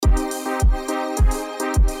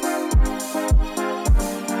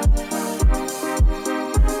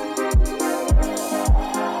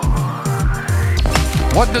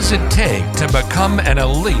What does it take to become an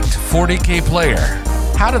elite 40K player?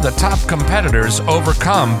 How do the top competitors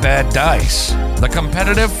overcome bad dice? The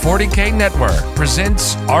Competitive 40K Network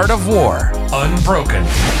presents Art of War Unbroken.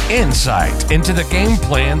 Insight into the game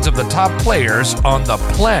plans of the top players on the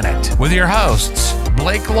planet with your hosts,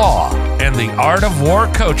 Blake Law and the Art of War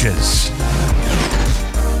coaches.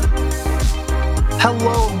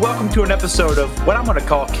 Hello and welcome to an episode of what I'm going to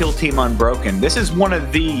call Kill Team Unbroken. This is one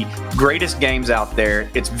of the greatest games out there.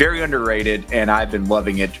 It's very underrated and I've been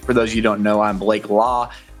loving it. For those of you who don't know, I'm Blake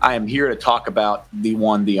Law. I am here to talk about the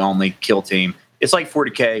one, the only Kill Team. It's like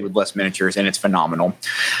 40K with less miniatures and it's phenomenal.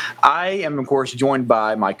 I am, of course, joined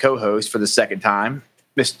by my co-host for the second time,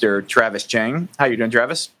 Mr. Travis Cheng. How you doing,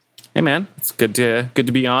 Travis? Hey, man. It's good to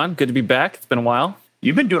be on. Good to be back. It's been a while.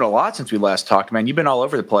 You've been doing a lot since we last talked, man. You've been all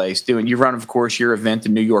over the place. You run, of course, your event, the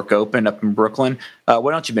New York Open up in Brooklyn.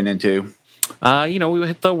 What else you been into? We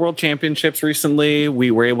hit the World Championships recently. We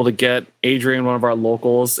were able to get Adrian, one of our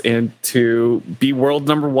locals, in to be world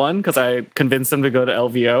number one because I convinced him to go to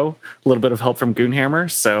LVO. A little bit of help from Goonhammer.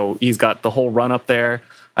 So he's got the whole run up there.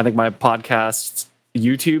 I think my podcast,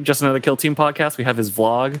 YouTube, Just Another Kill Team podcast, we have his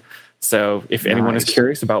vlog. So if anyone is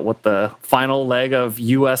curious about what the final leg of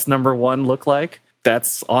US number one looked like,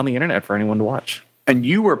 that's on the internet for anyone to watch. And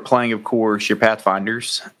you were playing, of course, your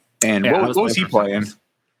Pathfinders. And yeah, what was he playing?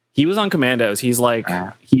 He was on Commandos. He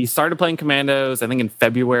started playing Commandos, I think, in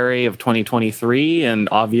February of 2023. And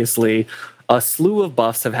obviously, a slew of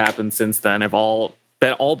buffs have happened since then. That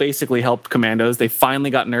all basically helped Commandos. They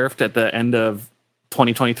finally got nerfed at the end of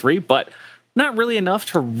 2023, but not really enough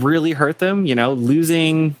to really hurt them.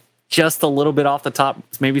 Losing just a little bit off the top,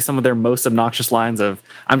 maybe some of their most obnoxious lines of,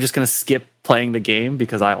 I'm just going to skip playing the game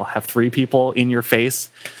because I will have three people in your face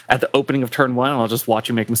at the opening of turn one and I'll just watch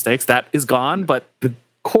you make mistakes. That is gone, but the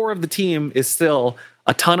core of the team is still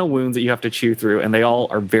a ton of wounds that you have to chew through, and they all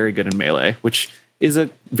are very good in melee, which is a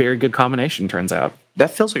very good combination, turns out.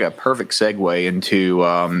 That feels like a perfect segue into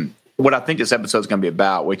what I think this episode is going to be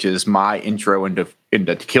about, which is my intro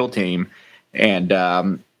into Kill Team. And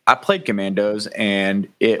I played Commandos, and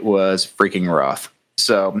it was freaking rough.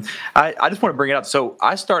 So I just want to bring it up. So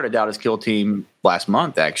I started out as Kill Team last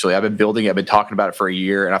month, actually. I've been talking about it for a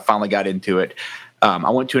year, and I finally got into it. I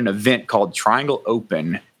went to an event called Triangle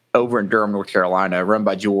Open over in Durham, North Carolina, run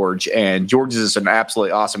by George. And George is an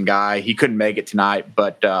absolutely awesome guy. He couldn't make it tonight,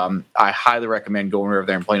 but I highly recommend going over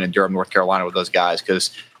there and playing in Durham, North Carolina with those guys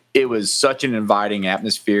because it was such an inviting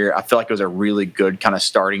atmosphere. I feel like it was a really good kind of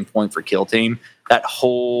starting point for Kill Team. That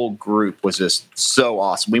whole group was just so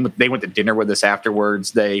awesome. They went to dinner with us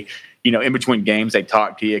afterwards. They, in between games, they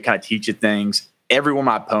talked to you, kind of teach you things. Every one of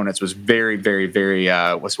my opponents was very, very, very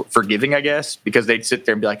was forgiving, I guess, because they'd sit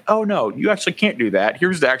there and be like, oh, no, you actually can't do that.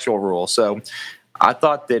 Here's the actual rule. So I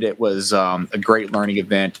thought that it was a great learning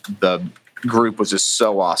event. The group was just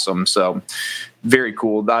so awesome. So very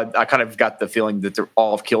cool. I kind of got the feeling that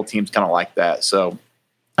all of Kill Team's kind of like that. So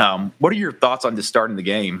what are your thoughts on just starting the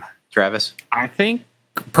game, Travis? I think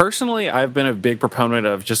personally, I've been a big proponent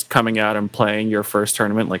of just coming out and playing your first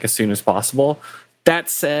tournament like as soon as possible. That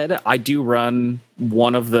said, I do run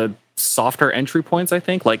one of the softer entry points, I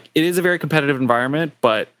think. Like, it is a very competitive environment,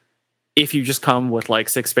 but if you just come with like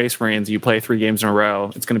 6 Space Marines, you play 3 games in a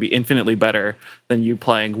row, it's going to be infinitely better than you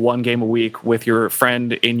playing 1 game a week with your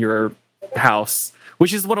friend in your house,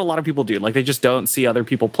 which is what a lot of people do. Like, they just don't see other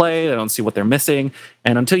people play. They don't see what they're missing.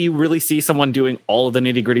 And until you really see someone doing all of the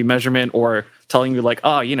nitty-gritty measurement or telling you like,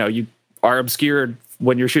 you are obscured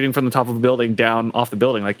when you're shooting from the top of a building down off the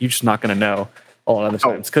building, like, you're just not going to know a lot of the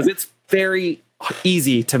times because it's very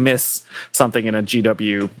easy to miss something in a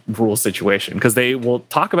GW rule situation because they will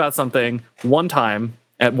talk about something one time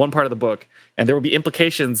at one part of the book and there will be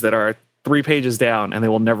implications that are 3 pages down and they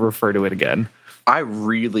will never refer to it again. I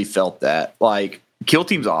really felt that. Like, Kill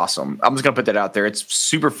Team's awesome. I'm just going to put that out there. It's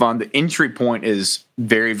super fun. The entry point is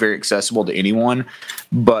very, very accessible to anyone.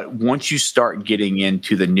 But once you start getting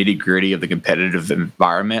into the nitty-gritty of the competitive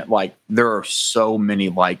environment, like, there are so many,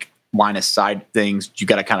 like, line of sight things you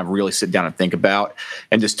got to kind of really sit down and think about.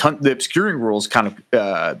 And just the obscuring rules kind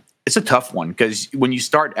of it's a tough one because when you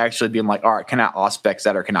start actually being like, all right, can I auspex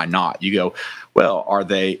that or can I not? You go, well, are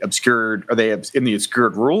they obscured? Are they in the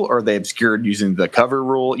obscured rule or are they obscured using the cover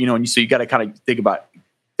rule? And so you got to kind of think about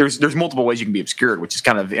there's multiple ways you can be obscured, which is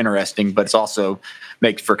kind of interesting, but it's also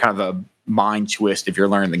makes for kind of a mind twist if you're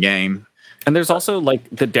learning the game. And there's also like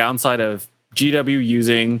the downside of GW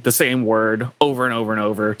using the same word over and over and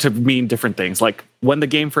over to mean different things. Like when the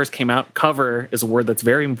game first came out, cover is a word that's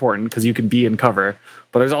very important because you can be in cover.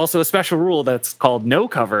 But there's also a special rule that's called no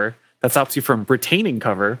cover that stops you from retaining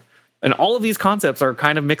cover. And all of these concepts are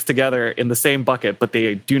kind of mixed together in the same bucket, but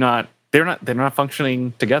they're not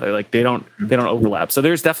functioning together. Like they don't overlap. So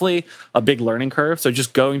there's definitely a big learning curve. So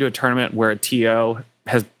just going to a tournament where a TO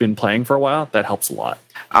has been playing for a while, that helps a lot.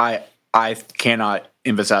 I cannot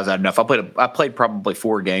emphasize that enough. I played probably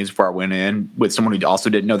 4 games before I went in with someone who also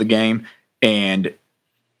didn't know the game, and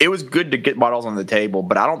it was good to get models on the table,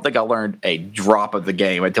 but I don't think I learned a drop of the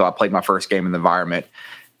game until I played my first game in the environment.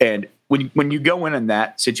 And when you go in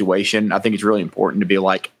that situation, I think it's really important to be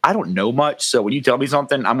like, I don't know much, so when you tell me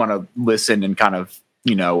something, I'm going to listen and kind of,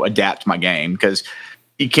 adapt my game, because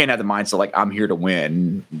you can't have the mindset like I'm here to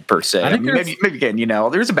win per se. I mean, maybe again,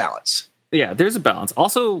 there's a balance. Yeah, there's a balance.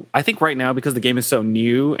 Also, I think right now, because the game is so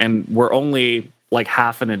new and we're only like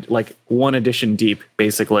one edition deep,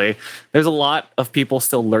 basically, there's a lot of people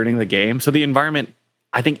still learning the game. So the environment,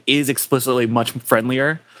 I think, is explicitly much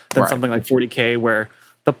friendlier than something like 40K, where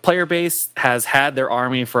the player base has had their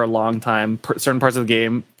army for a long time. Certain parts of the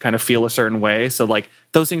game kind of feel a certain way. So like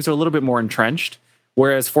those things are a little bit more entrenched.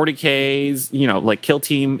 Whereas 40K's, like Kill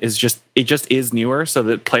Team is just is newer. So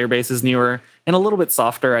the player base is newer and a little bit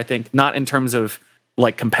softer, I think, not in terms of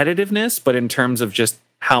like competitiveness, but in terms of just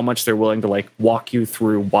how much they're willing to like walk you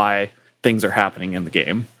through why things are happening in the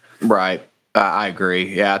game. Right. I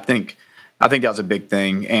agree. Yeah, I think that was a big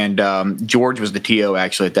thing. And George was the TO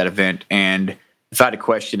actually at that event. And if I had a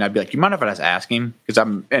question, I'd be like, "You mind if I just ask him?" Because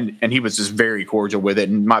and he was just very cordial with it.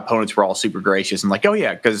 And my opponents were all super gracious and like, "Oh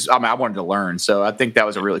yeah," because I wanted to learn. So I think that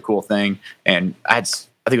was a really cool thing. And I think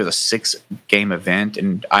it was a 6-game event,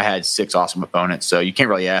 and I had 6 awesome opponents. So you can't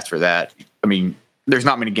really ask for that. I mean, there's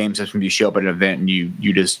not many games that when you show up at an event and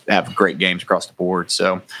you just have great games across the board.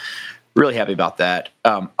 So really happy about that.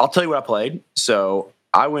 I'll tell you what I played. So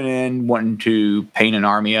I went in wanting to paint an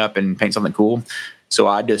army up and paint something cool. So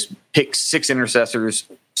I just picked 6 intercessors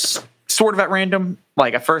sort of at random.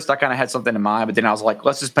 Like at first I kind of had something in mind, but then I was like,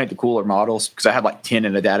 let's just paint the cooler models, because I had like 10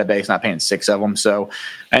 in the database and I painted 6 of them. So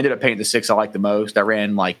I ended up painting the 6 I liked the most. I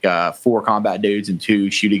ran like 4 combat dudes and 2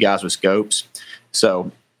 shooty guys with scopes. So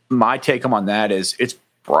my take home on that is it's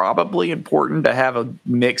probably important to have a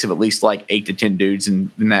mix of at least like 8 to 10 dudes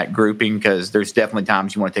in that grouping, because there's definitely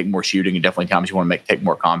times you want to take more shooting and definitely times you want to take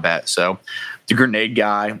more combat. So the grenade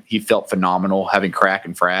guy, he felt phenomenal having crack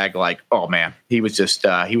and frag. Like, oh man, he was just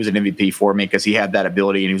he was an MVP for me because he had that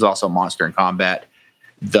ability and he was also a monster in combat.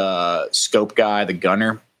 The scope guy, the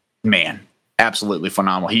gunner, man, absolutely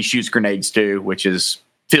phenomenal. He shoots grenades too, which is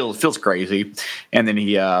feels crazy. And then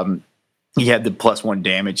he had the +1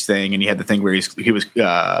 damage thing, and he had the thing where he was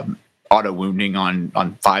auto wounding on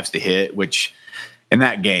 5s to hit, which in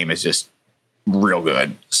that game is just real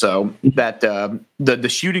good. So that the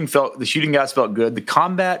shooting guys felt good. The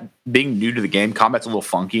combat, being new to the game, combat's a little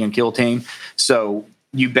funky in Kill Team. So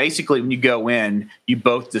you basically, when you go in, you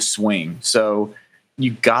both just swing. So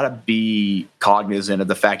you got to be cognizant of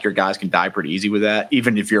the fact your guys can die pretty easy with that,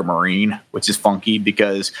 even if you're a Marine, which is funky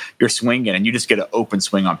because you're swinging and you just get an open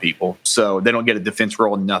swing on people. So they don't get a defense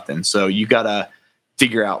roll, nothing. So you got to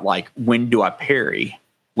figure out, like, when do I parry?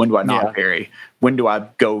 When do I not parry? When do I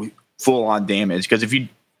go full on damage? Because if you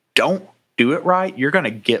don't do it right, you're going to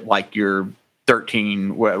get like your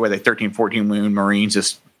 13, 14 wound Marines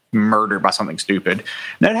just murdered by something stupid. And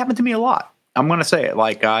that happened to me a lot. I'm going to say it.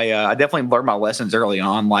 Like I definitely learned my lessons early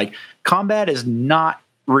on. Like combat is not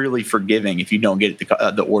really forgiving if you don't get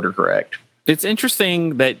the order correct. It's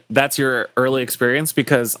interesting that that's your early experience,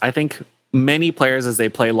 because I think many players, as they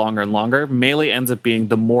play longer and longer, melee ends up being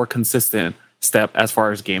the more consistent step as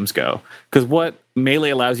far as games go. Because what melee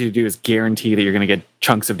allows you to do is guarantee that you're going to get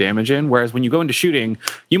chunks of damage in. Whereas when you go into shooting,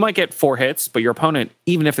 you might get 4 hits, but your opponent,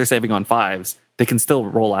 even if they're saving on 5s, they can still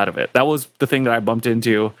roll out of it. That was the thing that I bumped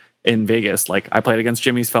into in Vegas. Like I played against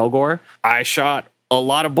Jimmy's Felgor. I shot a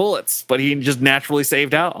lot of bullets, but he just naturally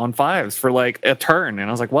saved out on 5s for like a turn. And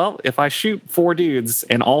I was like, well, if I shoot 4 dudes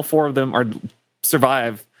and all 4 of them are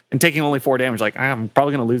survive and taking only 4 damage, like I'm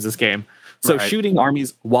probably going to lose this game. So shooting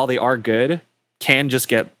armies, while they are good, can just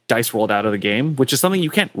get dice rolled out of the game, which is something you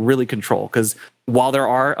can't really control. Because while there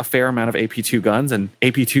are a fair amount of AP2 guns, and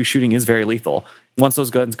AP2 shooting is very lethal, once those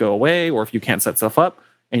guns go away, or if you can't set stuff up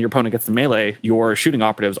and your opponent gets to melee, your shooting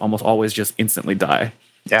operatives almost always just instantly die.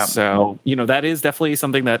 Yeah. So, that is definitely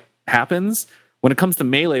something that happens. When it comes to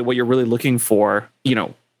melee, what you're really looking for,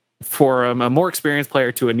 for a more experienced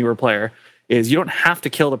player to a newer player, is you don't have to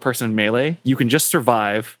kill the person in melee. You can just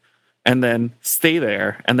survive and then stay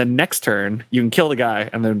there. And then next turn, you can kill the guy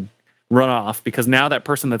and then run off, because now that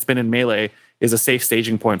person that's been in melee is a safe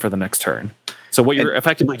staging point for the next turn. So what you're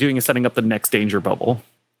effectively doing is setting up the next danger bubble.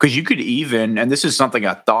 Because you could even, and this is something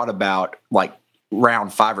I thought about, like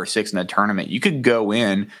round 5 or 6 in the tournament, you could go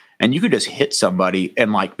in and you could just hit somebody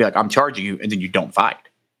and like be like, I'm charging you, and then you don't fight.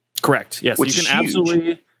 Correct. Yes, Which you can is huge.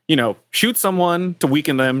 absolutely, shoot someone to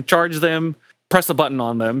weaken them, charge them, press a button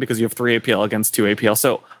on them because you have 3 APL against 2 APL.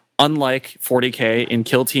 So unlike 40K in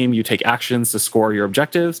Kill Team, you take actions to score your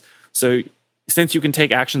objectives. So since you can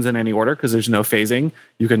take actions in any order because there's no phasing,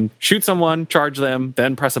 you can shoot someone, charge them,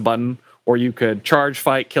 then press a button, or you could charge,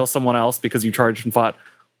 fight, kill someone else because you charged and fought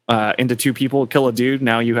into 2 people, kill a dude.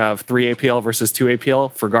 Now you have 3 APL versus 2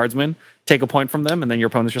 APL for guardsmen. Take a point from them, and then your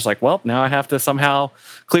opponent's just like, well, now I have to somehow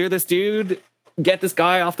clear this dude, get this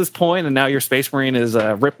guy off this point, and now your Space Marine is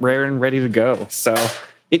rip, rare, and ready to go. So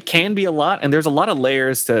it can be a lot, and there's a lot of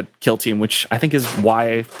layers to Kill Team, which I think is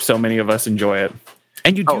why so many of us enjoy it.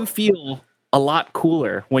 And you do feel a lot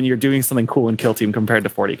cooler when you're doing something cool in Kill Team compared to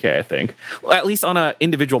 40K, I think. Well, at least on an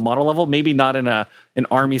individual model level, maybe not in an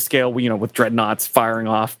army scale, with dreadnoughts firing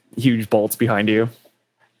off huge bolts behind you.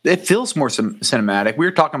 It feels more cinematic. We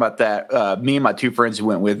were talking about that. Me and my 2 friends who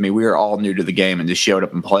went with me, we were all new to the game and just showed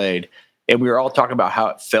up and played. And we were all talking about how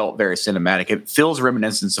it felt very cinematic. It feels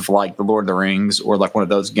reminiscent of like the Lord of the Rings or like one of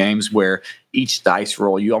those games where each dice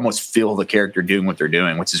roll, you almost feel the character doing what they're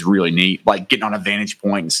doing, which is really neat. Like getting on a vantage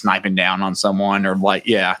point and sniping down on someone, or like,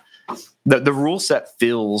 the rule set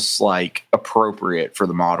feels like appropriate for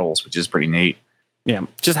the models, which is pretty neat. Yeah,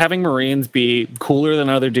 just having Marines be cooler than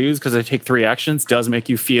other dudes because they take 3 actions does make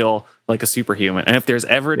you feel like a superhuman. And if there's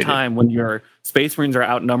ever a time when your Space Marines are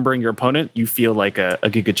outnumbering your opponent, you feel like a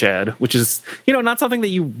Giga Chad, which is, not something that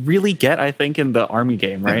you really get, I think, in the Army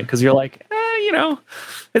game, right? Because you're like,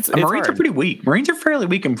 it's Marines hard. are pretty weak. Marines are fairly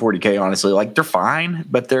weak in 40K, honestly. Like, they're fine,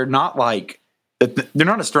 but they're not like, they're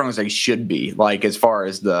not as strong as they should be, like, as far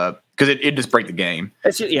as because it just break the game.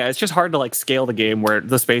 It's just hard to like scale the game where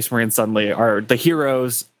the Space Marines suddenly are the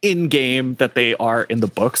heroes in game that they are in the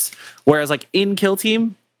books. Whereas like in Kill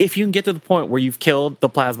Team, if you can get to the point where you've killed the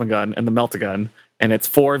plasma gun and the melt-a-gun and it's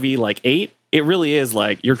 4v like 8, it really is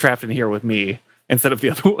like you're trapped in here with me instead of the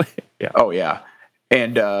other way. Yeah. Oh yeah.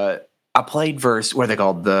 And I played versus what are they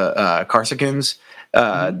called? The Carsicans,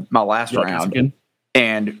 my last round. Carsican.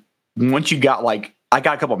 And once you got like, I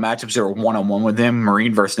got a couple of matchups that were 1-on-1 with them,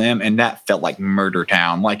 Marine versus them, and that felt like Murder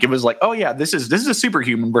Town. Like it was like, oh yeah, this is a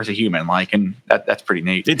superhuman versus human. Like, and that's pretty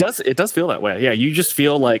neat. It does feel that way. Yeah, you just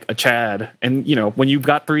feel like a Chad. And when you've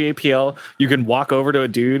got 3 APL, you can walk over to a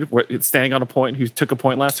dude standing on a point who took a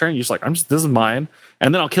point last turn. You're just like, this is mine,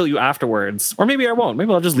 and then I'll kill you afterwards, or maybe I won't.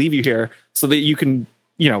 Maybe I'll just leave you here so that you can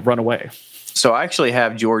run away. So I actually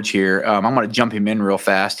have George here. I'm going to jump him in real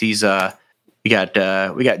fast. He's we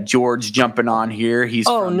got George jumping on here. He's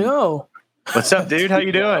no. What's up, dude? How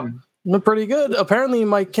you doing? I'm pretty good. Apparently,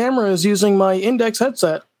 my camera is using my index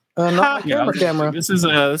headset, not my camera. This is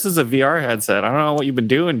a VR headset. I don't know what you've been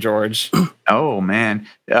doing, George. Oh man.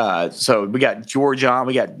 So we got George on.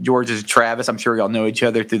 We got George's Travis. I'm sure y'all know each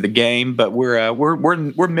other through the game, but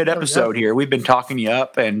we're mid episode here. We've been talking you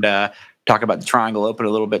up and talking about the Triangle Open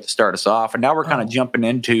a little bit to start us off, and now we're kind of jumping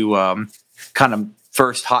into kind of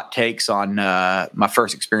first hot takes on my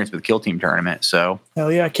first experience with the Kill Team tournament. So hell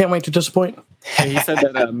yeah, I can't wait to disappoint. He said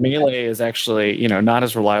that melee is actually not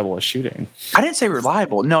as reliable as shooting. I didn't say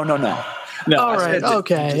reliable. No. All right.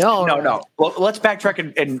 Okay. No. Well, let's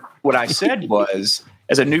backtrack. And what I said was,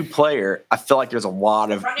 as a new player, I feel like there's a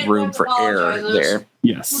lot of room for error there.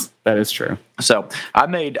 Yes, that is true. So I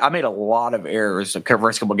made a lot of errors the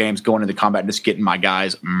first couple of games going into combat, just getting my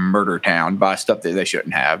guys Murder Town by stuff that they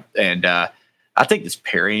shouldn't have. And I think this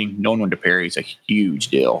parrying, knowing when to parry, is a huge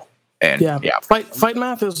deal. And yeah. Fight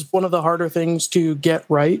math is one of the harder things to get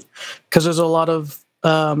right because there's a lot of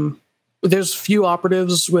there's few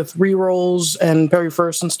operatives with rerolls and parry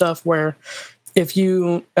first and stuff where if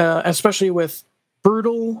you especially with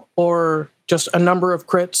brutal or just a number of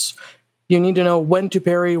crits, you need to know when to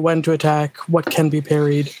parry, when to attack, what can be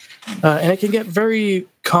parried, and it can get very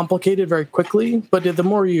complicated very quickly. But the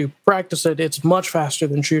more you practice it, it's much faster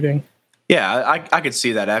than shooting. Yeah, I could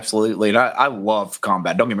see that absolutely. And I love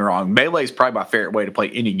combat. Don't get me wrong. Melee is probably my favorite way to play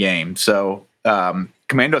any game. So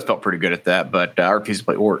Commandos felt pretty good at that, but I refuse to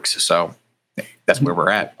play Orcs. So that's where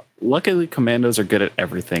we're at. Luckily, Commandos are good at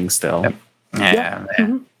everything still. Yep. Yeah.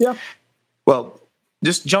 Mm-hmm. Yeah. Well,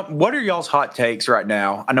 just jump. What are y'all's hot takes right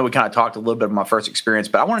now? I know we kind of talked a little bit of my first experience,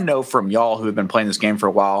 but I want to know from y'all who have been playing this game for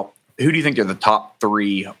a while, who do you think are the top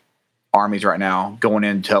 3 armies right now going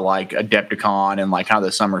into like Adepticon and like kind of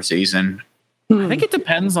the summer season? I think it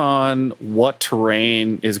depends on what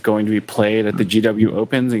terrain is going to be played at the GW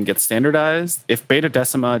Opens and gets standardized. If Beta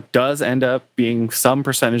Decima does end up being some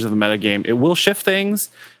percentage of the metagame, it will shift things.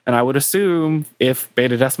 And I would assume if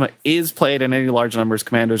Beta Decima is played in any large numbers,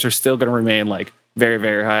 Commandos are still going to remain like very,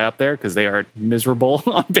 very high up there because they are miserable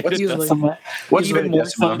on Beta Easily. Decima. What's Even Beta more so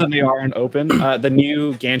Decima? than they are in Open. The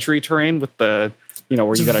new gantry terrain with the,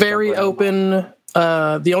 where It's you got very open.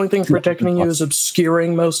 The only thing protecting you is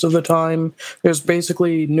obscuring most of the time. There's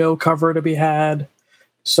basically no cover to be had.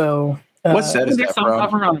 So What set is There's that some from?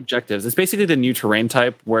 cover on objectives. It's basically the new terrain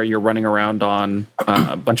type where you're running around on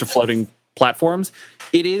a bunch of floating platforms.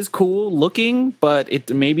 It is cool looking, but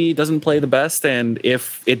it maybe doesn't play the best. And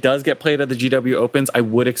if it does get played at the GW Opens, I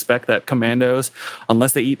would expect that Commandos,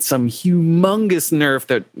 unless they eat some humongous nerf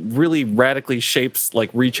that really radically shapes,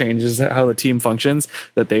 like rechanges how the team functions,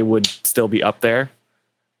 that they would still be up there.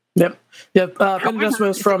 Yep. Beta Decima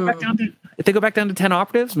is from. If they go back down to 10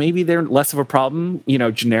 operatives, maybe they're less of a problem,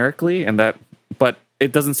 generically, but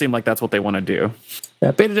it doesn't seem like that's what they want to do.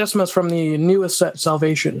 Yeah, Beta Decima is from the newest set,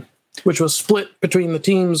 Salvation, which was split between the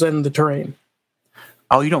teams and the terrain.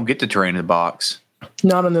 Oh, you don't get the terrain in the box.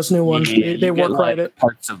 Not in this new one. Yeah, They work right it.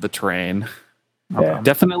 parts of the terrain. Yeah.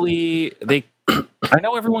 Definitely, I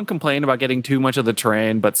know everyone complained about getting too much of the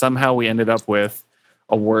terrain, but somehow we ended up with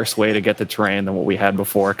a worse way to get the terrain than what we had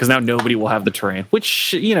before, because now nobody will have the terrain,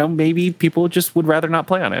 which, maybe people just would rather not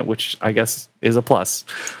play on it, which I guess is a plus.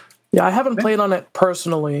 Yeah, I haven't played on it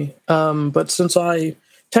personally, but since I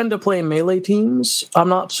tend to play melee teams, I'm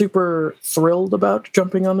not super thrilled about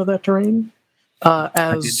jumping onto that terrain.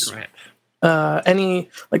 As any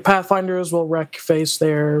Pathfinders will wreck face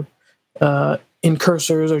there,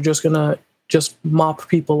 incursors are just gonna mop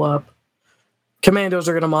people up. Commandos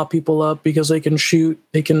are going to mop people up because they can shoot,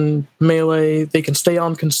 they can melee, they can stay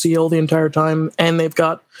on conceal the entire time, and they've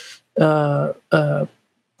got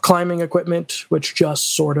climbing equipment, which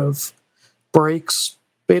just sort of breaks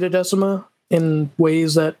Beta Decima in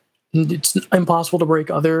ways that it's impossible to break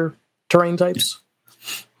other terrain types.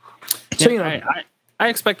 So, I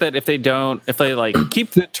expect that if they keep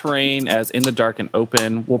the terrain as in the dark and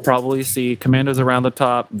open, we'll probably see Commandos around the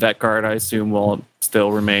top. Vet Guard, I assume, will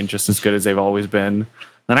still remain just as good as they've always been.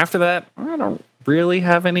 Then after that, I don't really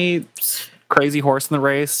have any crazy horse in the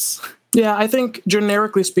race. Yeah, I think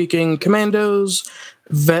generically speaking, Commandos,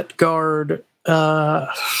 Vet Guard.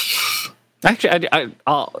 Actually,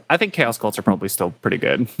 I think Chaos Cults are probably still pretty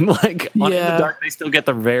good. In the dark, they still get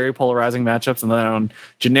the very polarizing matchups, and then on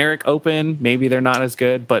generic open, maybe they're not as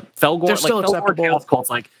good. But Felgor, they're still acceptable. Chaos Cults,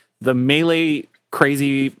 the melee,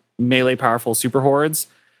 crazy melee, powerful super hordes,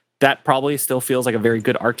 that probably still feels like a very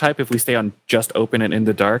good archetype if we stay on just open and in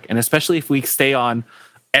the dark, and especially if we stay on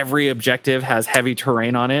every objective has heavy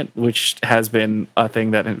terrain on it, which has been a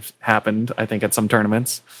thing that has happened, I think, at some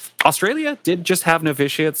tournaments. Australia did just have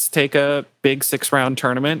novitiates take a big 6-round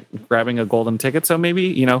tournament, grabbing a golden ticket. So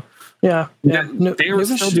maybe, they were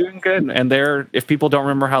still doing good. And if people don't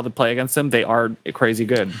remember how to play against them, they are crazy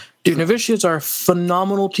good. Dude, novitiates are a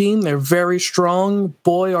phenomenal team. They're very strong.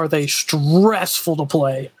 Boy, are they stressful to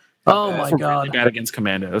play. Oh my god! Really bad against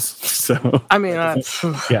Commandos. So I mean, as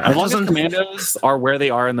long as Commandos are where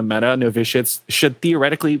they are in the meta, novitiates should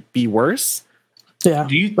theoretically be worse. Yeah.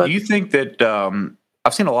 Do you think that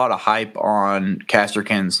I've seen a lot of hype on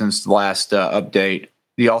Casterkin since the last update?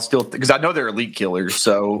 Do y'all still, because I know they're elite killers,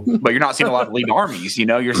 so but you're not seeing a lot of elite armies.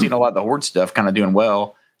 You're seeing a lot of the horde stuff kind of doing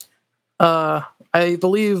well. I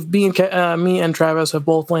believe me and Travis have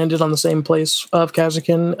both landed on the same place of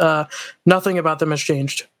Kazakin. Nothing about them has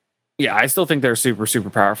changed. Yeah, I still think they're super, super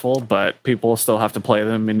powerful, but people still have to play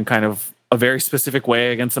them in kind of a very specific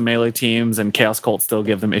way against the melee teams, and Chaos Cults still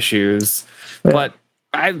give them issues. Yeah. But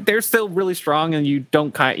they're still really strong, and you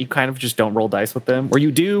kind of just don't roll dice with them, or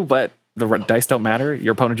you do, but the dice don't matter.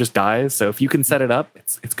 Your opponent just dies. So if you can set it up,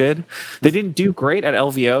 it's good. They didn't do great at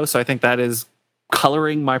LVO, so I think that is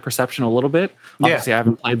coloring my perception a little bit. Obviously, I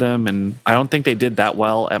haven't played them, and I don't think they did that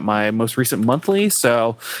well at my most recent monthly.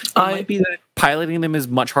 So it might be that piloting them is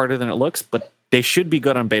much harder than it looks, but they should be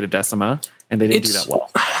good on Beta Decima, and they didn't do that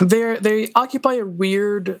well. They occupy a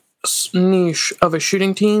weird niche of a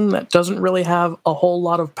shooting team that doesn't really have a whole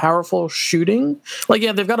lot of powerful shooting.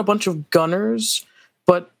 They've got a bunch of gunners,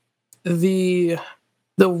 but the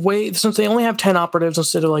way, since they only have 10 operatives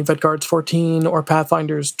instead of Vetguard's 14 or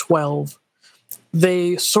Pathfinder's 12,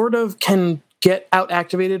 they sort of can get out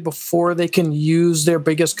activated before they can use their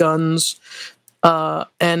biggest guns.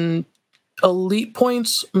 And elite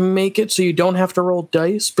points make it so you don't have to roll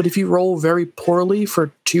dice, but if you roll very poorly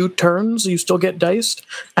for 2 turns, you still get diced.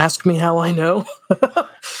 Ask me how I know.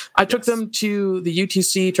 I took them to the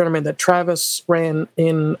UTC tournament that Travis ran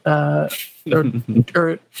in or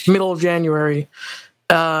middle of January.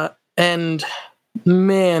 And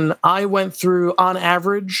man, I went through, on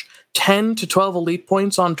average, 10 to 12 elite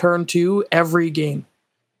points on turn 2 every game.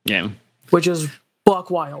 Yeah. Which is buck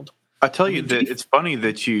wild. I tell you that it's funny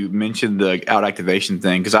that you mentioned the out activation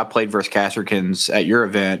thing because I played versus Casterkins at your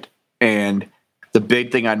event, and the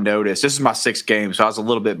big thing I noticed, this is my 6th game, so I was a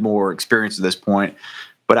little bit more experienced at this point,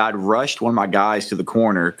 but I'd rushed one of my guys to the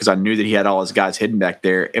corner because I knew that he had all his guys hidden back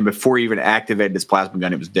there, and before he even activated his plasma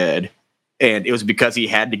gun, it was dead. And it was because he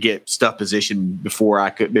had to get stuff positioned before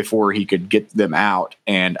he could get them out,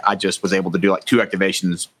 and I just was able to do like 2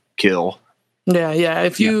 activations kill. Yeah.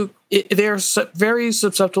 They're very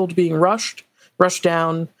susceptible to being rushed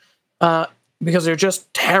down, because they're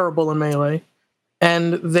just terrible in melee,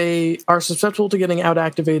 and they are susceptible to getting out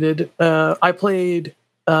activated. I played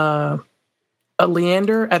a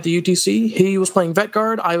Leander at the UTC. He was playing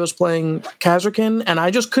Vetguard. I was playing Kazarkin, and I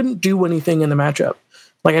just couldn't do anything in the matchup.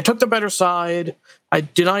 Like, I took the better side. I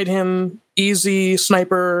denied him easy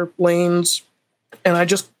sniper lanes, and I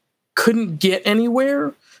just couldn't get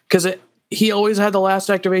anywhere because he always had the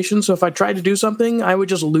last activation. So if I tried to do something, I would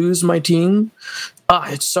just lose my team.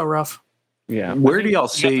 It's so rough. Yeah. Where do y'all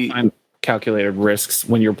see calculated risks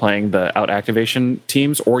when you're playing the out activation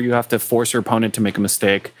teams, or you have to force your opponent to make a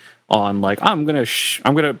mistake on like, I'm gonna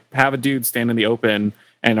have a dude stand in the open,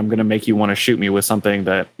 and I'm going to make you want to shoot me with something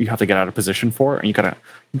that you have to get out of position for. And you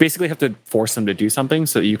basically have to force them to do something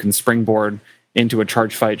so that you can springboard into a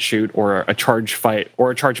charge fight shoot or a charge fight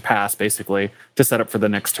or a charge pass, basically, to set up for the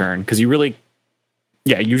next turn. Because you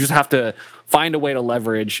just have to find a way to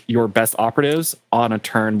leverage your best operatives on a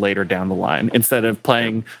turn later down the line instead of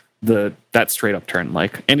playing that straight up turn.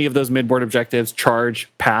 Like any of those mid-board objectives, charge,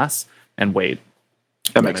 pass, and wait.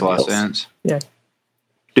 That makes a lot of sense. Yeah.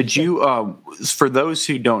 Did you, for those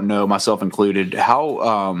who don't know, myself included, how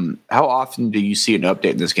often do you see an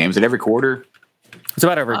update in this game? Is it every quarter? It's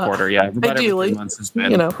about every quarter, yeah. About ideally, every 3 months has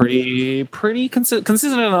been pretty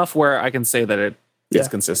consistent enough where I can say that it is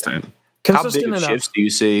consistent. How big of shifts do you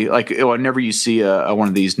see? Like, whenever you see one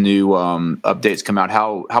of these new updates come out,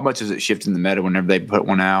 how much does it shift in the meta whenever they put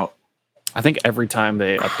one out? I think every time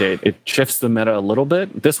they update, it shifts the meta a little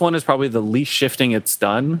bit. This one is probably the least shifting it's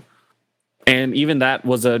done. And even that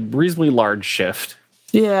was a reasonably large shift.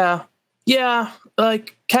 Yeah.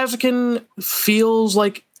 Like, Kazakin feels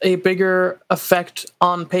like a bigger effect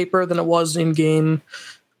on paper than it was in game.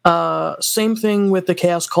 Same thing with the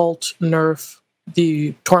Chaos Cult nerf.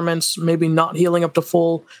 The Torments maybe not healing up to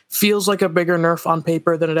full feels like a bigger nerf on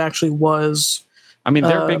paper than it actually was. I mean,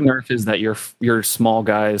 their big nerf is that your small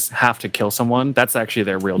guys have to kill someone. That's actually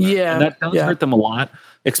their real nerf. Yeah, and that does hurt them a lot,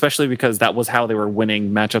 especially because that was how they were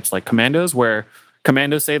winning matchups like Commandos, where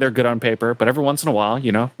Commandos say they're good on paper, but every once in a while,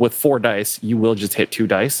 with 4 dice, you will just hit 2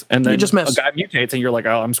 dice, and then you just miss. A guy mutates, and you're like,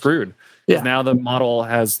 oh, I'm screwed. Yeah. Now the model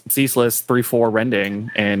has ceaseless 3/4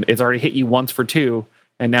 rending, and it's already hit you once for 2,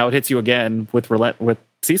 and now it hits you again with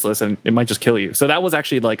ceaseless, and it might just kill you. So that was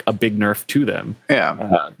actually like a big nerf to them.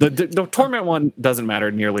 Yeah. The Torment one doesn't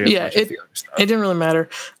matter nearly as much as the other stuff. It didn't really matter.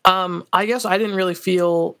 I guess I didn't really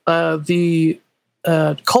feel the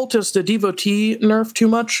cultist, the devotee nerf too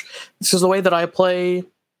much. This is the way that I play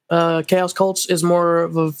Chaos Cults is more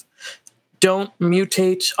of don't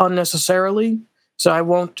mutate unnecessarily. So I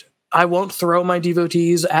won't throw my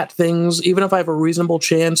devotees at things, even if I have a reasonable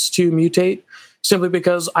chance to mutate, simply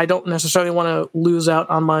because I don't necessarily want to lose out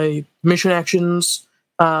on my mission actions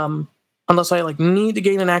unless I need to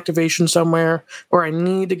gain an activation somewhere or I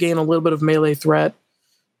need to gain a little bit of melee threat.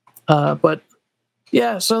 But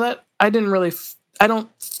yeah, so that I don't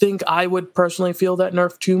think I would personally feel that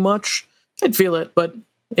nerf too much. I'd feel it, but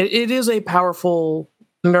it is a powerful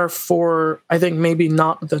nerf for, I think, maybe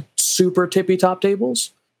not the super tippy top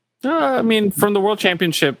tables. I mean, from the World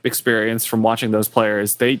Championship experience, from watching those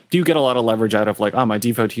players, they do get a lot of leverage out of my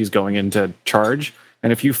devotee is going into charge,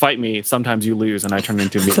 and if you fight me, sometimes you lose, and I turn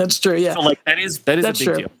into me. That's true. Yeah, so that is a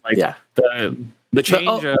big deal. The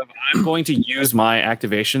change of I'm going to use my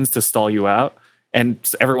activations to stall you out, and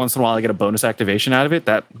every once in a while I get a bonus activation out of it.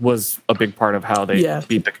 That was a big part of how they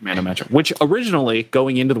beat the Commando matchup, which originally,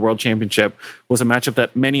 going into the World Championship, was a matchup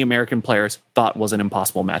that many American players thought was an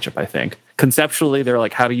impossible matchup, I think. Conceptually, they're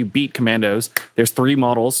like, how do you beat Commandos? There's 3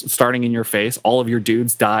 models starting in your face. All of your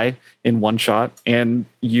dudes die in one shot, and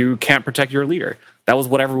you can't protect your leader. That was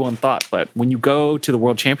what everyone thought. But when you go to the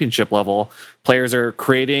World Championship level, players are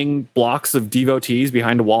creating blocks of devotees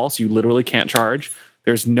behind a wall, so you literally can't charge.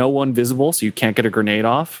 There's no one visible, so you can't get a grenade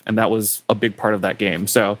off, and that was a big part of that game.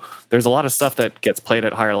 So there's a lot of stuff that gets played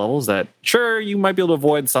at higher levels that, sure, you might be able to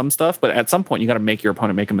avoid some stuff, but at some point you got to make your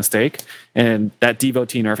opponent make a mistake, and that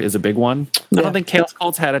devotee nerf is a big one. I don't think Chaos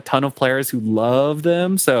Cults had a ton of players who love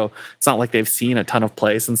them, so it's not like they've seen a ton of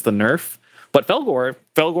play since the nerf. But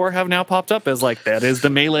Felgor have now popped up as that is the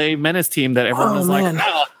melee menace team that everyone was like,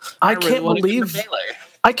 oh, I can't believe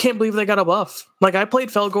I can't believe they got a buff. Like, I played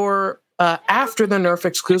Felgor after the nerf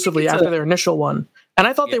exclusively, after their initial one, and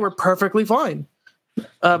I thought they were perfectly fine.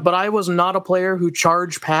 But I was not a player who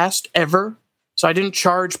charged past ever. So I didn't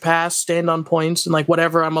charge past, stand on points, and like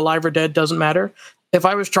whatever, I'm alive or dead, doesn't matter. If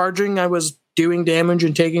I was charging, I was doing damage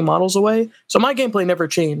and taking models away. So my gameplay never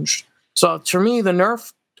changed. So for me, the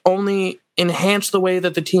nerf only enhanced the way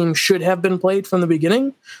that the team should have been played from the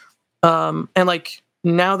beginning. And like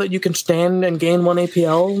now that you can stand and gain 1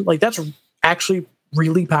 APL, like that's actually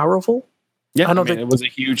really powerful. Yeah, I mean, it was a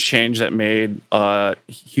huge change that made a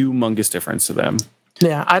humongous difference to them.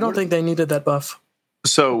 Yeah, I don't think they needed that buff.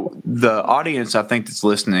 So the audience, I think, that's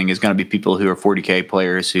listening is going to be people who are 40K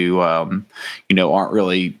players who, aren't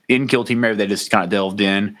really in Kill Team. Maybe they just kind of delved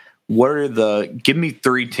in. Give me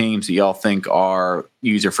 3 teams that y'all think are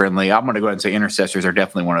user friendly. I'm going to go ahead and say Intercessors are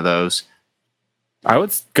definitely one of those. I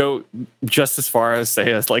would go just as far as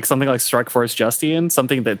say as like something like Strike Force Justian,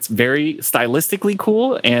 something that's very stylistically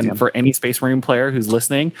cool. And for any Space Marine player who's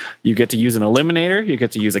listening, you get to use an Eliminator, you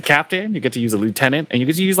get to use a Captain, you get to use a Lieutenant, and you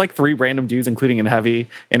get to use like 3 random dudes, including a Heavy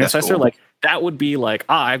Intercessor. Cool. Like that would be like,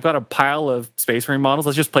 I've got a pile of Space Marine models.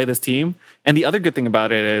 Let's just play this team. And the other good thing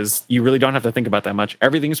about it is you really don't have to think about that much.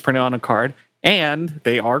 Everything's printed on a card, and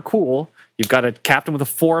they are cool. You've got a Captain with a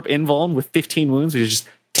 4-up invuln with 15 wounds, which is just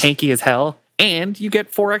tanky as hell. And you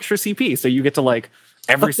get 4 extra CP. So you get to like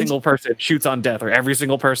every single person shoots on death, or every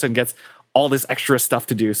single person gets all this extra stuff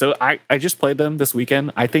to do. So I just played them this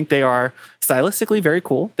weekend. I think they are stylistically very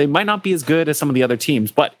cool. They might not be as good as some of the other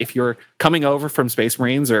teams, but if you're coming over from Space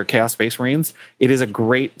Marines or Chaos Space Marines, it is a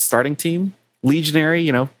great starting team.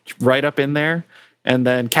 Legionary, right up in there. And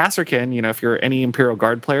then Kasrkin, if you're any Imperial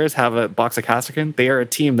Guard players, have a box of Kasrkin. They are a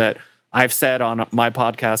team that I've said on my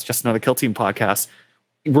podcast, Just Another Kill Team podcast,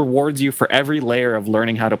 rewards you for every layer of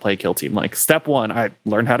learning how to play Kill Team. Like step 1, I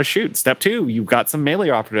learned how to shoot. Step 2, you've got some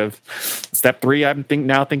melee operative. Step 3, I'm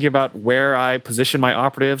now thinking about where I position my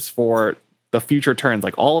operatives for the future turns.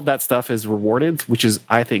 Like all of that stuff is rewarded, which is,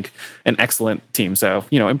 I think, an excellent team. So,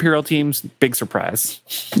 Imperial teams, big surprise.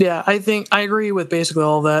 Yeah, I think I agree with basically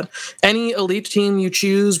all of that. Any elite team you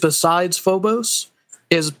choose besides Phobos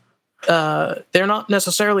is they're not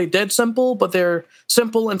necessarily dead simple, but they're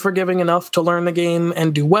simple and forgiving enough to learn the game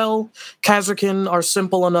and do well. Kasrkin are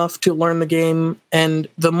simple enough to learn the game, and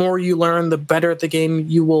the more you learn, the better at the game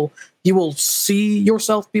you will see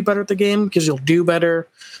yourself be better at the game because you'll do better.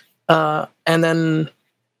 And then,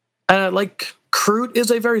 like Kroot is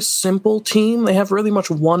a very simple team. They have really much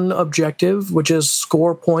one objective, which is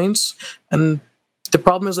score points, and the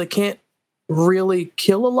problem is they can't really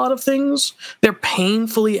kill a lot of things. They're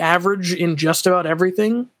painfully average in just about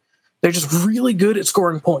everything. They're just really good at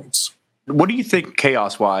scoring points. What do you think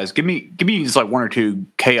chaos wise? Give me just like 1 or 2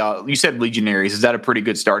 chaos. You said legionaries. Is that a pretty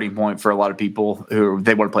good starting point for a lot of people who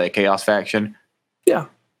they want to play a chaos faction? Yeah,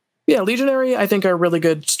 legionary I think are a really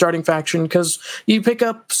good starting faction because you pick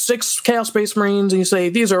up 6 chaos space marines and you say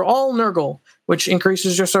these are all Nurgle, which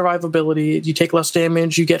increases your survivability. You take less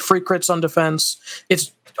damage. You get free crits on defense.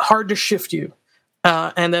 It's hard to shift you.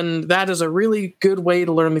 And then that is a really good way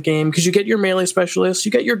to learn the game because you get your melee specialists,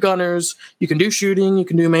 you get your gunners, you can do shooting, you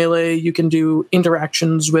can do melee, you can do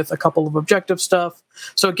interactions with a couple of objective stuff.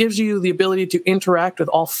 So it gives you the ability to interact with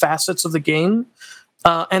all facets of the game.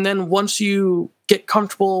 And then once you get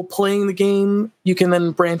comfortable playing the game, you can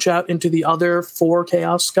then branch out into the other 4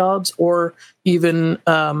 Chaos Gods or even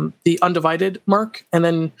the Undivided mark. And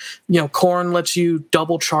then, Khorne lets you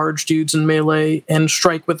double charge dudes in melee and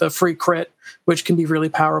strike with a free crit, which can be really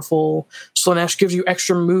powerful. Slaanesh gives you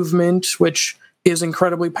extra movement, which is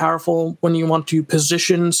incredibly powerful when you want to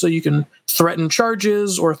position so you can threaten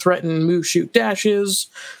charges or threaten move, shoot, dashes.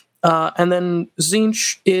 And then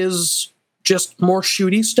Tzeentch is just more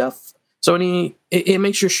shooty stuff. So it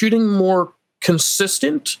makes your shooting more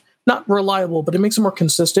consistent, not reliable, but it makes it more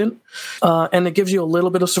consistent. And it gives you a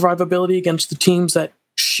little bit of survivability against the teams that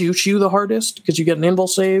shoot you the hardest because you get an invul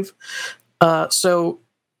save. So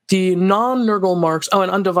the non-Nurgle marks,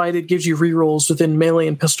 and Undivided gives you rerolls within melee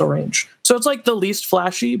and pistol range. So it's like the least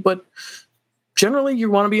flashy, but generally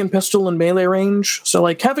you want to be in pistol and melee range. So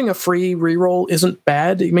like having a free reroll isn't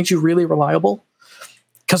bad. It makes you really reliable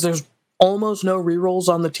because there's almost no rerolls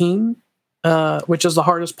on the team, which is the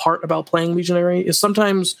hardest part about playing Legionary, is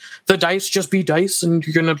sometimes the dice just be dice and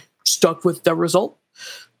you're going to stuck with the result.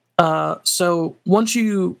 So once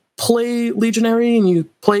you play Legionary and you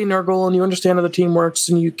play Nurgle and you understand how the team works,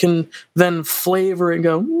 and you can then flavor and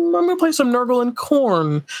go, I'm going to play some Nurgle and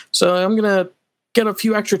Khorne. So I'm going to get a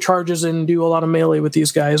few extra charges and do a lot of melee with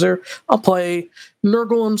these guys. Or I'll play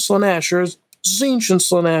Nurgle and Slaanesh or Tzeentch and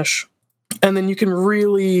Slaanesh. And then you can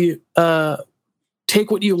really take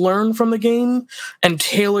what you learn from the game and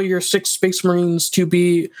tailor your 6 Space Marines to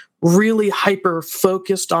be really hyper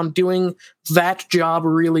focused on doing that job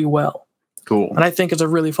really well. Cool. And I think it's a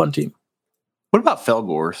really fun team. What about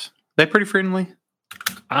Felgors? They pretty friendly?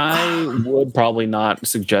 I would probably not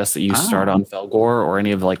suggest that you start on Felgor or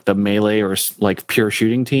any of like the melee or like pure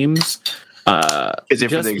shooting teams. Is it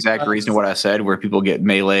for the exact reason what I said, where people get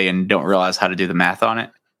melee and don't realize how to do the math on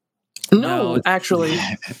it? No, actually,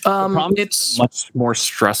 it's a much more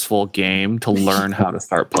stressful game to learn how to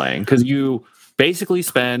start playing, because you basically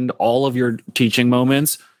spend all of your teaching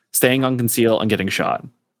moments staying on conceal and getting shot.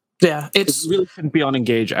 Yeah, it really shouldn't be on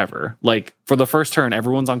engage ever. Like for the first turn,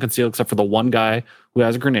 everyone's on conceal except for the one guy who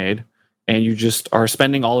has a grenade, and you just are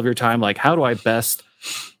spending all of your time like, how do I best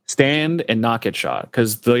stand and not get shot?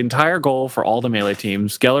 Because the entire goal for all the melee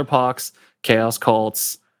teams, Gellerpox, Chaos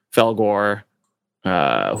Cults, Felgor,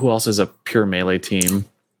 who else is a pure melee team?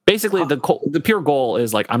 Basically, the pure goal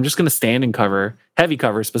is like, I'm just going to stand in cover, heavy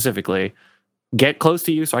cover specifically, get close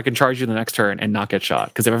to you so I can charge you the next turn and not get shot.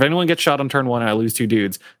 Because if anyone gets shot on turn 1 and I lose 2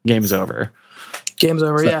 dudes, game's over. Game's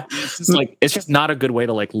over, so yeah. It's just not a good way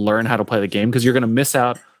to like learn how to play the game, because you're going to miss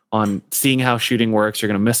out on seeing how shooting works. You're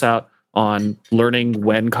going to miss out on learning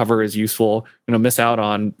when cover is useful. You're going to miss out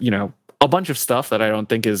on, a bunch of stuff that I don't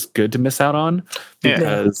think is good to miss out on.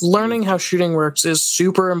 Because learning how shooting works is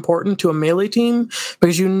super important to a melee team,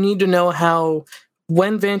 because you need to know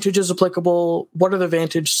when Vantage is applicable, what are the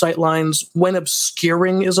Vantage sight lines, when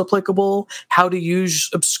obscuring is applicable, how to use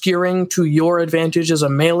obscuring to your advantage as a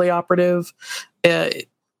melee operative. The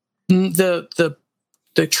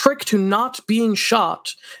trick to not being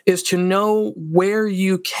shot is to know where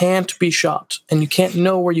you can't be shot, and you can't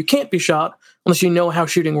know where you can't be shot unless you know how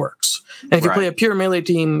shooting works. And if you play a pure melee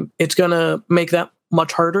team, it's going to make that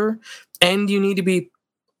much harder, and you need to be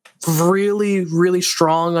really, really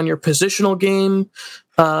strong on your positional game.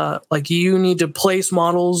 Like you need to place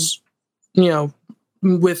models,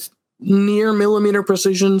 with near millimeter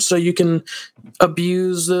precision, so you can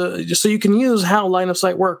use how line of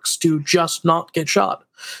sight works to just not get shot.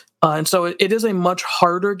 And so it is a much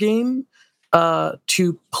harder game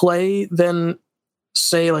to play than,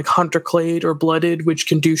 say, like Hunter Clade or Blooded, which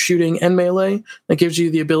can do shooting and melee. That gives you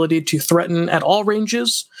the ability to threaten at all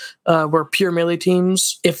ranges, where pure melee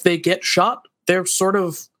teams, if they get shot, they're sort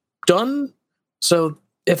of done. So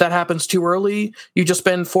if that happens too early, you just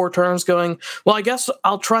spend 4 turns going, well, I guess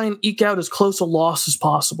I'll try and eke out as close a loss as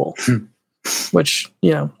possible. Which,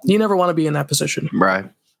 you never want to be in that position. Right.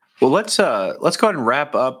 Well, let's go ahead and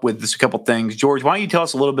wrap up with just a couple things. George, why don't you tell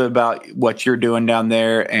us a little bit about what you're doing down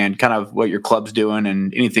there and kind of what your club's doing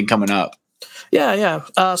and anything coming up?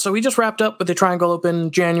 Yeah. So we just wrapped up with the Triangle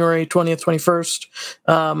Open January 20th,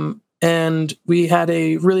 21st. And we had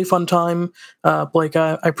a really fun time. Blake,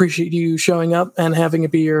 I appreciate you showing up and having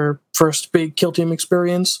it be your first big kill team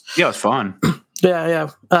experience. Yeah, it was fun. Yeah.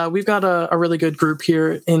 We've got a really good group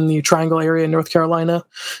here in the Triangle area in North Carolina.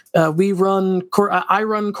 I run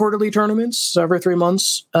quarterly tournaments every 3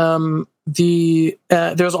 months.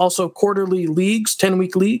 There's also quarterly leagues,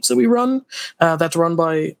 10-week leagues that we run. That's run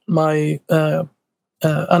by my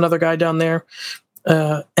another guy down there.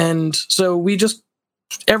 And so we just,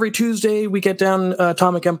 every Tuesday we get down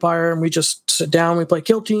Atomic Empire and we just sit down, we play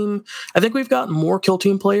kill team. I think we've got more kill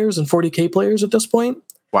team players than 40K players at this point.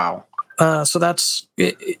 Wow. So that's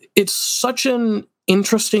it's such an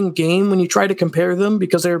interesting game when you try to compare them,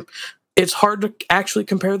 because it's hard to actually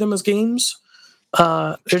compare them as games.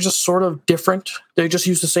 They're just sort of different. They just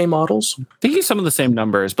use the same models. They use some of the same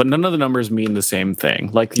numbers, but none of the numbers mean the same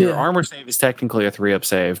thing. Like your armor save is technically a 3-up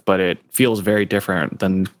save, but it feels very different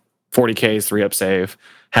than 40K's 3-up save.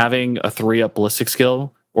 Having a 3-up ballistic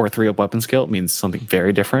skill or a 3-up weapon skill means something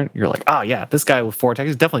very different. You're like, yeah, this guy with 4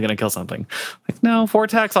 attacks is definitely going to kill something. Like, no, 4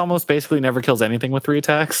 attacks almost basically never kills anything with 3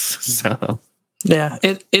 attacks. So yeah,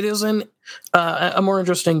 it is a more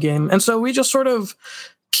interesting game. And so we just sort of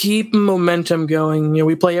keep momentum going.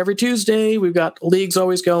 We play every Tuesday. We've got leagues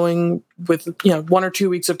always going with 1 or 2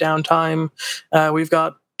 weeks of downtime. We've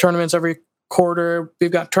got tournaments every quarter.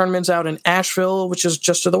 We've got tournaments out in Asheville, which is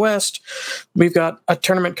just to the west. We've got a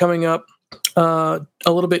tournament coming up a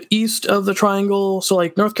little bit east of the Triangle. So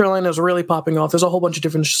like North Carolina is really popping off. There's a whole bunch of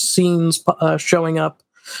different scenes showing up.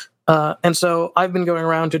 And so I've been going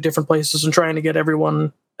around to different places and trying to get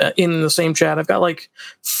everyone in the same chat. I've got like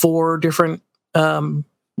 4 different TOs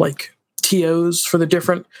for the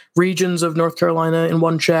different regions of North Carolina in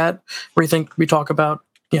one chat where we talk about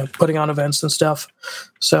putting on events and stuff.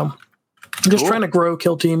 So I'm just trying to grow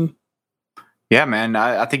Kill Team. Yeah, man,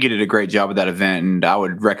 I think you did a great job with that event, and I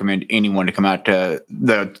would recommend anyone to come out to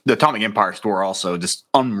the Atomic Empire store. Also, just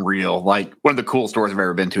unreal, like one of the coolest stores I've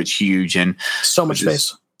ever been to. It's huge and so much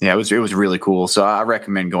space. Yeah, it was really cool. So I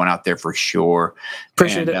recommend going out there for sure.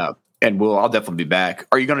 Appreciate it. And I'll definitely be back.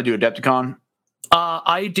 Are you going to do Adepticon?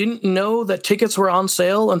 I didn't know that tickets were on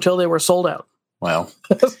sale until they were sold out. Well,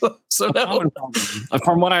 so no.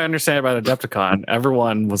 From what I understand about Adepticon,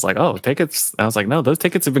 everyone was like, "Oh, tickets!" I was like, "No, those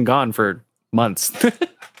tickets have been gone for months."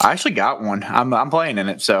 I actually got one. I'm playing in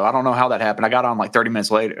it, so I don't know how that happened. I got on like 30 minutes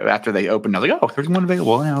later after they opened. I was like, "Oh, there's one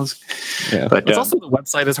available." But it's also the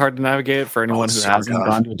website is hard to navigate for anyone who hasn't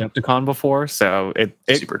gone to Adepticon before. So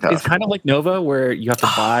it's kind of like Nova, where you have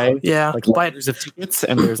to buy like layers of tickets,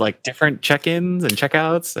 and there's like different check-ins and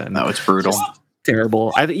checkouts, and no, it's brutal.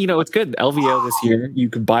 Terrible. It's good. LVO this year, you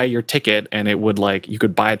could buy your ticket, and it would you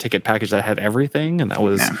could buy a ticket package that had everything, and that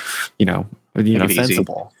was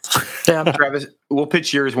sensible. Yeah, Travis, we'll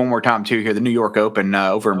pitch yours one more time too here. The New York Open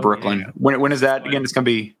over in Brooklyn. Yeah. When is that again? It's going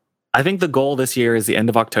to be. I think the goal this year is the end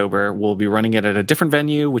of October. We'll be running it at a different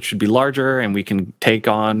venue, which should be larger, and we can take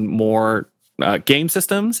on more game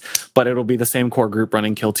systems, but it'll be the same core group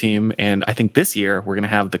running Kill Team. And I think this year we're going to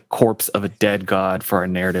have the corpse of a dead god for our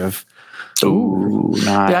narrative. Ooh,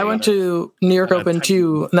 nice. Yeah, I went to New York Open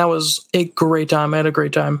too, and that was a great time. I had a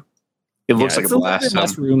great time. It looks like a blast. It's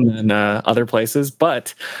less room than other places,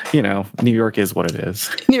 but New York is what it is.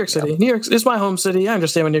 New York City. New York is my home city. I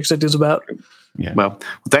understand what New York City is about. Yeah. Well,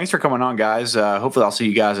 thanks for coming on, guys. Hopefully, I'll see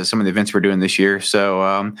you guys at some of the events we're doing this year. So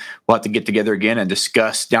we'll have to get together again and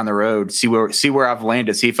discuss down the road. See where I've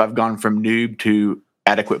landed. See if I've gone from noob to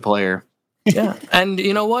adequate player. Yeah, and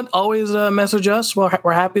you know what? Always message us. We're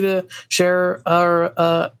happy to share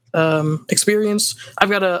our experience. I've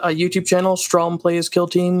got a YouTube channel, Straum Plays Kill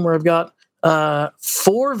Team, where I've got 4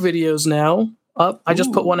 videos now up. I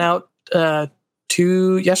just put one out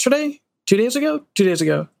 2 days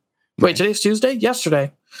ago. Wait, today's Tuesday?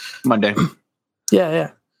 Yesterday. Monday.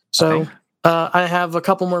 Yeah. So I have a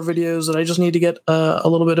couple more videos that I just need to get a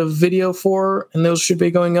little bit of video for, and those should be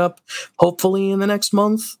going up hopefully in the next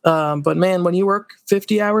month. But man, when you work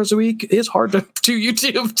 50 hours a week, it's hard to do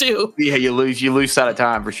YouTube too. Yeah, you lose sight of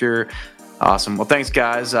time for sure. Awesome. Well, thanks,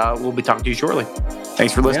 guys. We'll be talking to you shortly.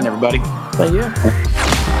 Thanks for listening, everybody. Thank you.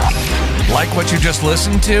 Like what you just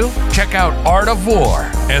listened to? Check out Art of War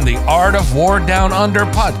and the Art of War Down Under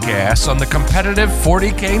podcasts on the competitive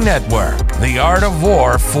 40K network. The Art of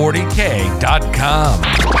War 40K.com.